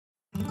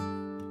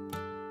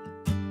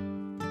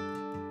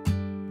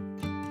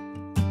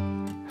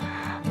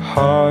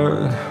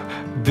Heart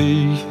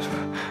beat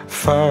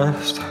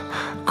fast,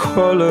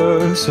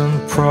 colors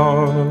and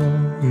promises.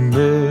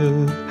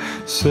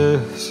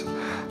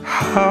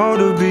 How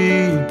to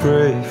be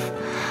brave?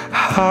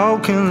 How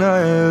can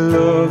I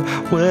love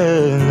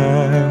when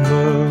I'm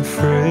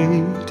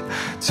afraid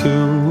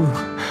to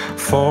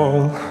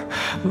fall?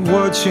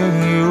 Watching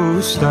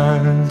you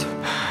stand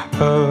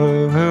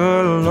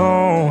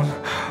alone,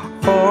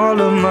 all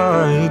of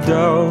my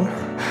doubt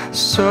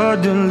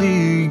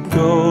suddenly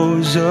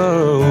goes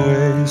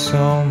away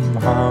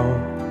somehow.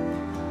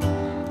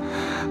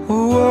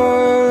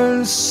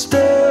 One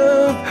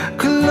step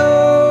closer.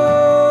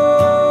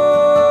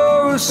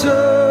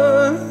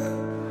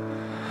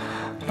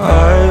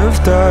 I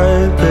have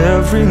died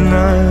every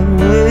night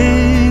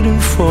waiting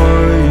for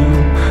you.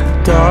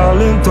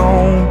 Darling,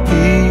 don't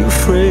be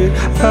afraid.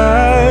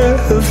 I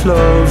have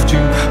loved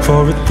you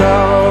for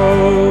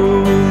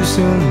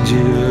 1,000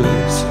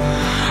 years.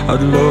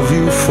 I'd love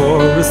you for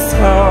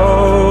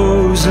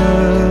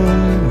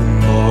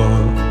 1,000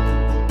 more.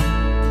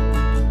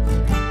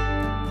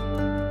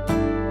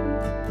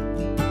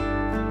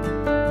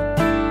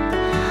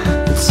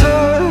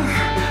 Time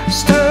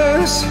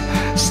stands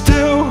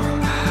still,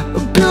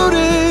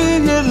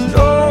 beauty in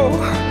all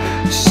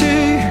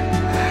she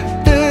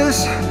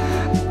is.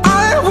 I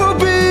will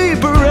be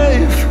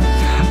brave.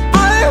 I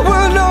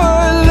will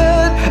not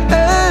let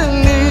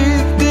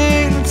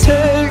anything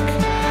take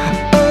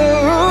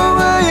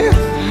away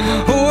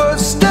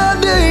what's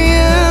standing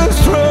in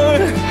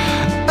front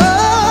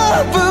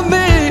of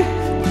me.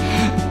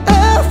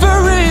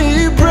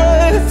 Every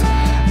breath,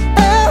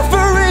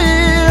 every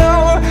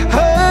hour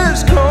has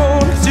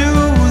come to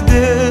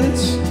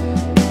this.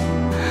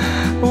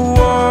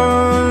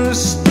 One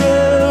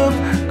step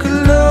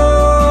closer.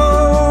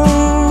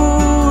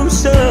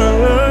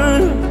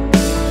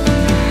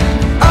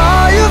 I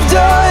have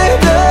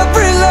died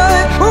every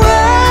night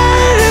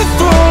waiting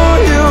for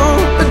you.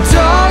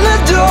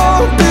 Darling,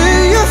 don't be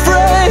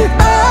afraid.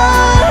 I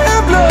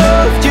have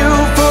loved you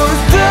for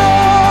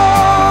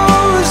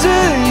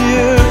 1,000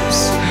 years.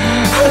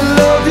 I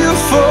love you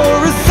for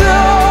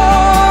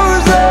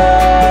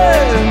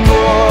 1,000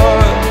 more.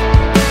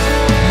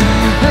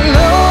 And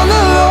all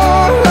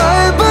along I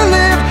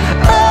believe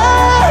I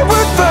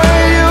would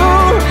find you.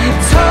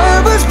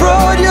 Time has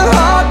brought your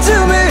heart to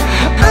me.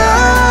 I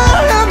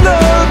have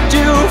loved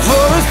you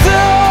for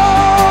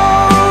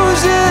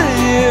 1,000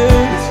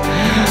 years.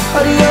 I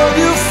love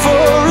you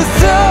for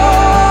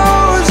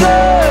 1,000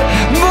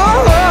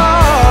 more.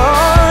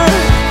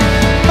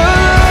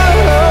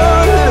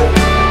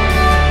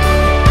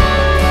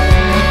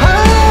 I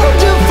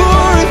loved you for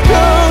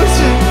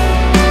 1,000.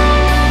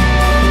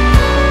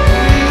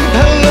 I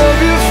love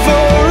you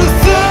for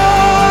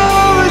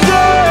 1,000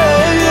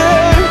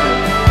 years.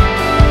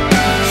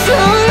 So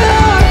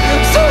long,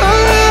 so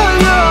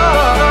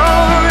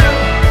long.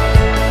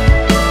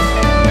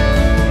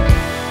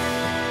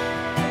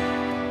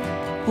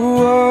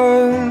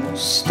 One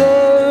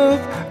step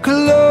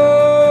closer.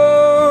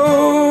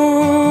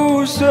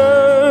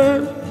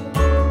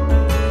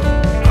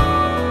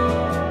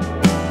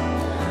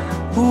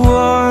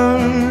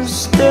 One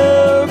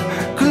step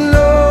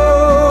closer.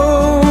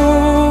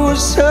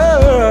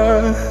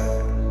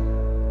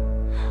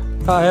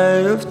 I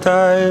have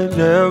died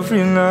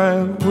every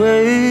night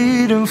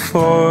waiting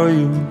for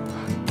you.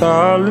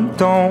 Darling,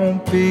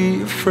 don't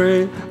be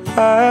afraid.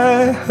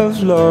 I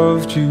have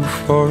loved you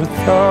for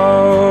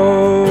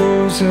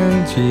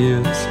 1,000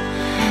 years.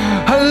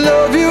 I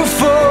love you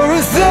for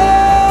 1,000